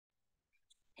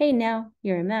Hey now,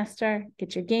 you're a master,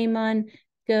 get your game on,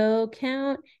 go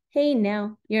count. Hey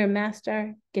now, you're a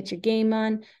master, get your game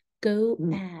on, go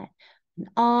add. When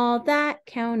all that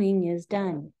counting is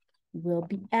done, we'll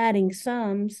be adding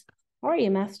sums. How are you,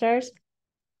 masters?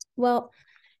 Well,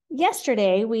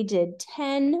 yesterday we did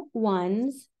 10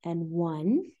 ones and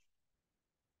 1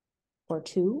 or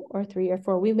 2 or 3 or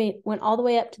 4. We went all the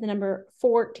way up to the number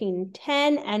 14.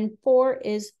 10 and 4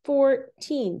 is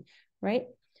 14, right?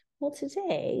 Well,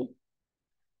 today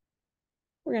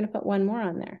we're going to put 1 more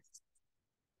on there.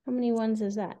 How many ones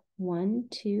is that? 1,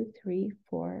 2, 3,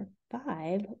 4,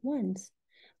 5 ones.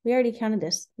 We already counted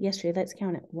this yesterday. Let's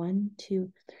count it. 1,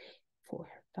 2, 3, 4,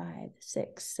 5,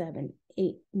 6, 7,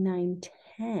 8, 9,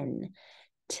 10.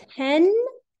 10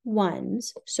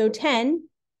 ones. So 10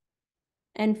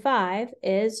 and 5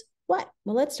 is what?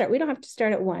 Well, let's start. We don't have to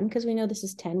start at 1 because we know this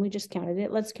is 10. We just counted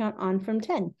it. Let's count on from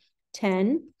 10.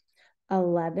 10,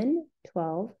 11,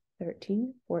 12,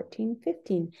 13, 14,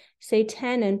 15. Say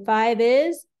 10 and 5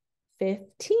 is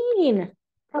 15.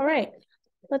 All right.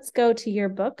 Let's go to your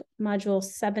book, Module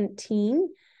 17,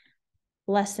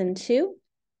 Lesson 2.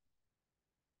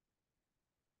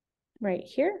 Right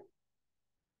here.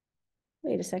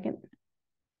 Wait a second.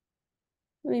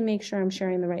 Let me make sure I'm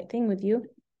sharing the right thing with you.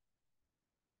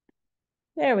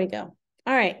 There we go.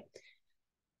 All right.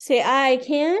 Say, I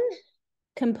can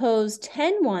compose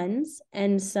 10 ones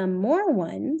and some more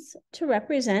ones to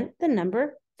represent the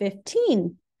number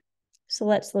 15. So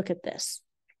let's look at this.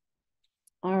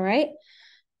 All right.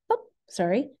 Oh,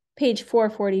 sorry. Page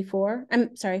 444.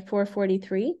 I'm sorry,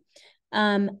 443.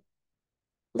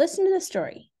 Listen to the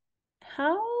story.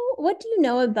 What do you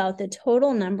know about the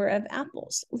total number of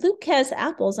apples? Luke has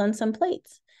apples on some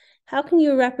plates. How can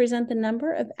you represent the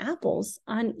number of apples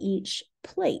on each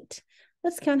plate?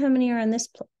 Let's count how many are on this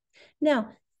plate. Now,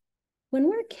 when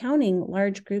we're counting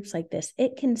large groups like this,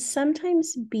 it can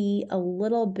sometimes be a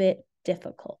little bit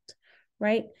difficult,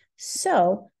 right?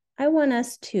 So I want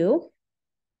us to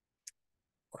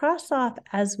cross off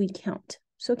as we count.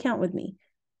 So count with me.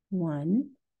 1,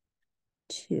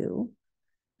 2,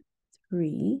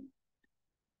 3,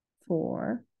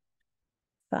 4,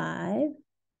 5,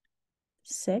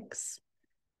 6,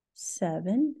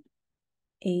 7,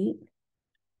 8,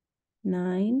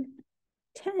 9,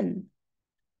 10.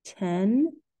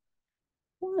 10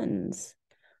 ones.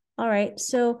 All right,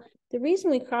 so the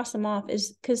reason we cross them off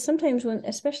is because sometimes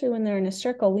especially when they're in a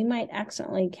circle, we might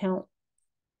accidentally count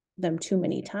them too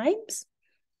many times,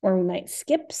 or we might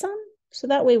skip some. So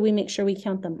that way we make sure we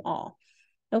count them all.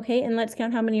 Okay, and let's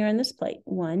count how many are on this plate.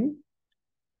 1,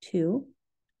 2,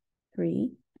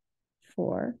 3,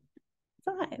 4,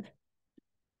 5.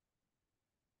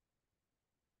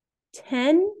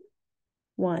 10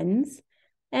 ones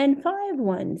and 5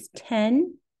 ones.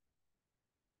 10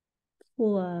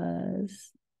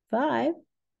 plus 5.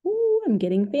 Ooh, I'm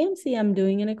getting fancy. I'm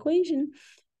doing an equation.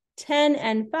 10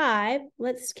 and 5.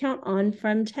 Let's count on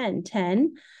from 10.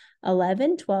 10,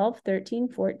 11, 12, 13,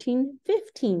 14,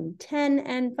 15. 10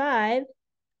 and 5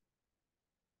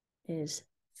 is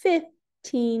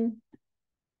 15.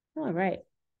 All right.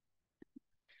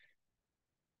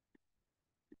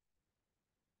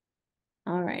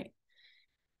 All right.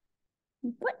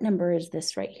 What number is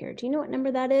this right here? Do you know what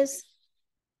number that is?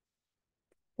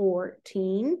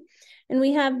 14. And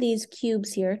we have these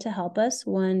cubes here to help us.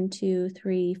 1, 2,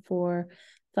 3, 4,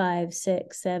 5,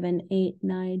 6, 7, 8,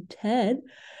 9, 10.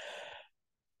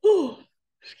 Oh,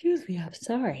 excuse me, I'm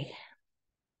sorry.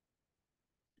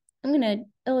 I'm going to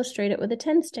illustrate it with a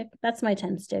 10 stick. That's my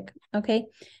 10 stick, okay?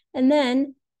 And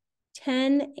then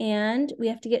 10 and we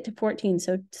have to get to 14.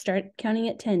 So start counting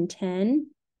at 10. 10,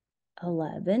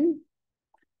 11,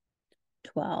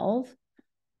 12,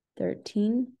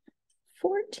 13,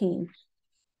 14.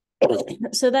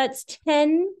 So that's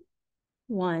 10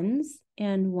 ones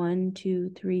and 1,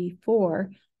 2, 3, 4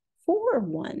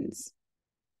 ones.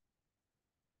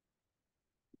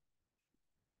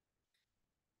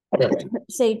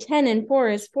 Say 10 and 4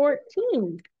 is 14.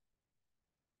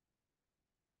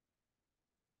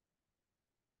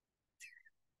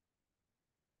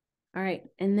 All right,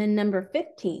 and then number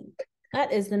 15.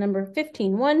 That is the number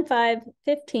 15. 1, 5,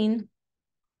 15.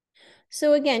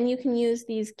 So again, you can use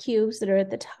these cubes that are at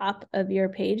the top of your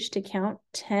page to count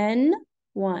 10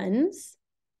 ones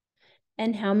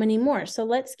and how many more. So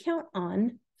let's count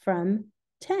on from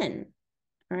 10.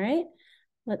 All right,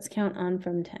 let's count on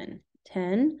from 10.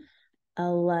 10,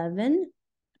 11,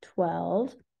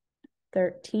 12,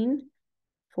 13,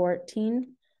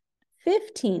 14,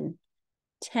 15.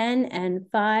 10 and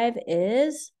 5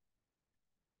 is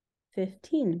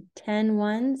 15. 10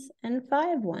 ones and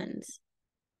 5 ones.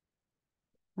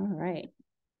 All right.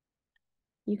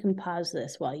 You can pause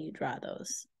this while you draw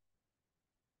those.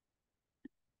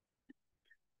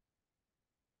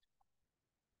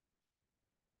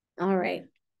 All right.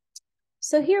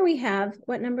 So here we have,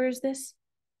 what number is this?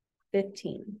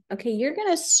 15. Okay, you're going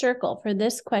to circle for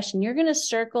this question. You're going to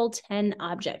circle 10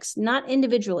 objects, not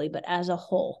individually, but as a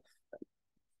whole.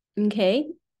 Okay,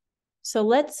 so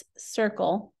let's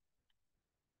circle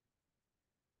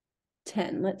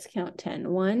 10. Let's count 10.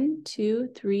 1, 2,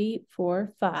 3,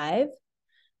 4, 5,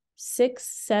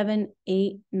 6, 7,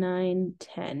 8, 9,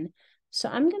 10. So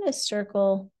I'm going to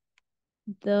circle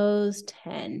those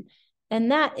 10.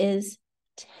 And that is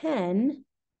 10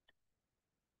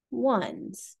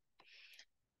 ones.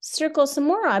 Circle some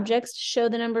more objects to show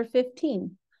the number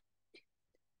 15.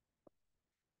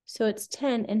 So it's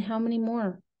 10, and how many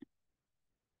more?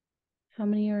 How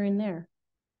many are in there?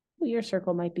 Well, your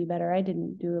circle might be better. I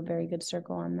didn't do a very good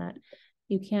circle on that.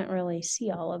 You can't really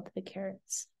see all of the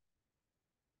carrots.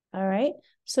 All right,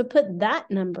 so put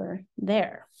that number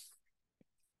there.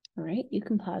 All right, you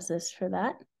can pause this for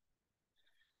that.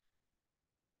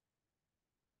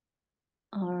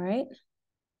 All right.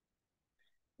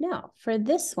 Now, for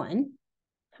this one,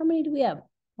 how many do we have?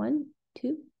 1,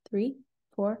 2, 3,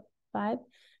 4, 5,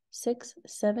 6,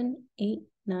 7, 8,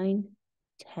 9,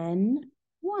 10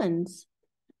 ones,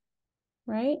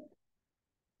 right?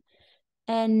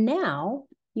 And now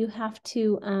you have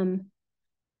to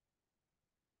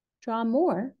draw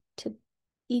more to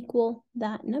equal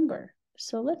that number.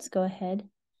 So let's go ahead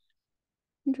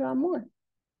and draw more.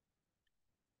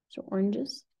 So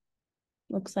oranges,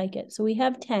 looks like it. So we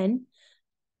have 10.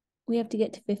 We have to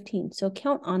get to 15. So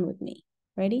count on with me.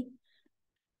 Ready?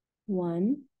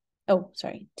 10,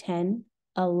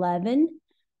 11,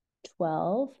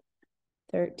 12,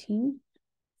 13,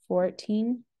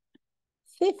 14,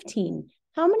 15.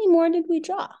 How many more did we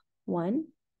draw? 1,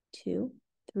 2,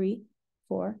 3,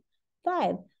 4,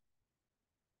 5.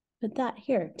 Put that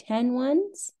here. 10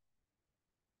 ones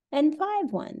and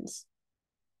 5 ones.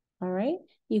 All right.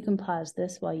 You can pause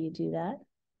this while you do that.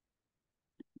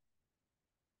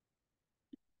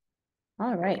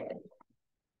 All right.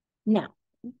 Now,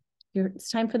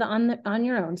 it's time for the on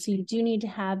your own. So you do need to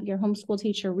have your homeschool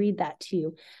teacher read that to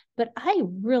you. But I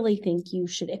really think you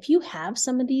should, if you have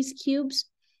some of these cubes,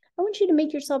 I want you to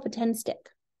make yourself a 10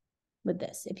 stick with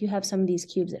this. If you have some of these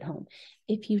cubes at home.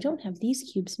 If you don't have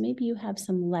these cubes, maybe you have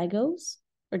some Legos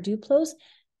or Duplos.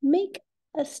 Make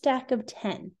a stack of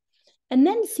 10 and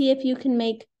then see if you can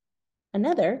make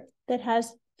another that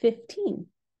has 15.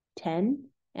 10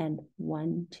 and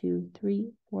 1, 2,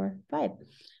 3, 4, 5.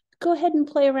 Go ahead and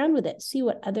play around with it. See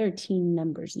what other teen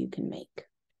numbers you can make.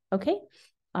 Okay?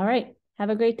 All right. Have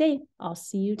a great day. I'll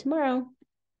see you tomorrow.